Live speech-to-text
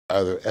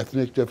Are there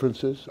ethnic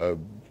differences? Are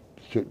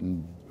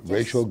certain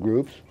racial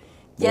groups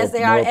yes,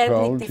 there are more ethnic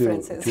prone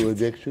differences. to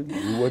addiction?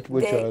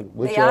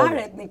 They are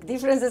ethnic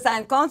differences,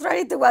 and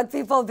contrary to what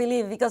people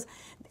believe, because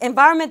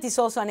environment is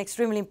also an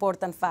extremely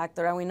important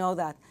factor, and we know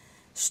that.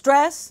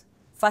 Stress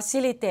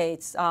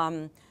facilitates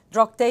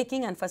drug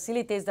taking and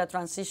facilitates the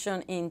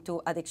transition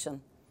into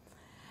addiction.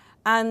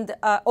 And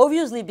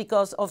obviously,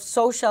 because of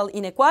social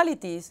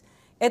inequalities,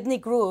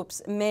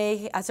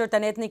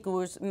 certain ethnic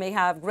groups may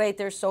have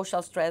greater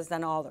social stress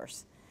than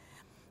others.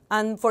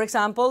 And for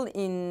example,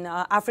 in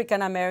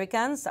African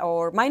Americans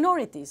or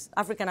minorities,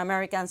 African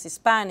Americans,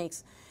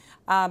 Hispanics,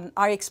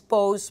 are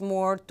exposed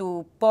more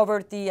to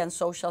poverty and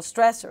social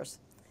stressors.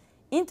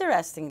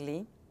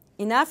 Interestingly,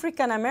 in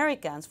African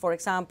Americans, for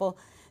example,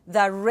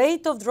 the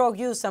rate of drug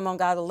use among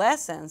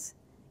adolescents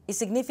is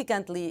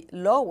significantly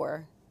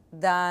lower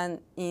than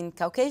in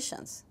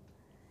Caucasians.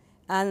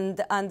 And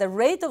the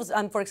rate of,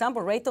 for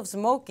example, rate of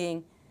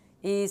smoking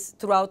is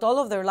throughout all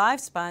of their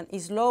lifespan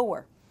is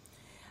lower.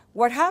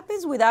 What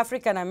happens with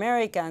African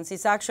Americans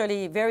is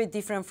actually very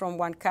different from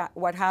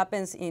what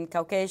happens in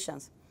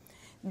Caucasians.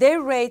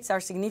 Their rates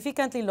are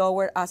significantly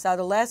lower as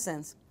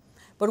adolescents,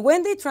 but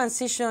when they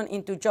transition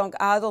into young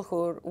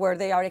adulthood, where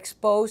they are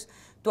exposed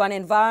to an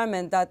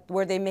environment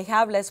where they may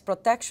have less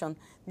protection,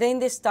 then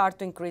they start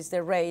to increase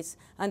their rates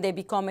and they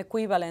become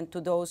equivalent to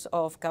those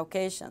of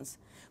Caucasians.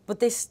 But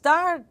they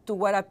start to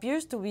what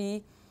appears to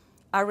be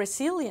a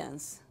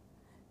resilience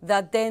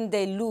that then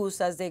they lose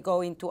as they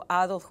go into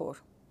adulthood.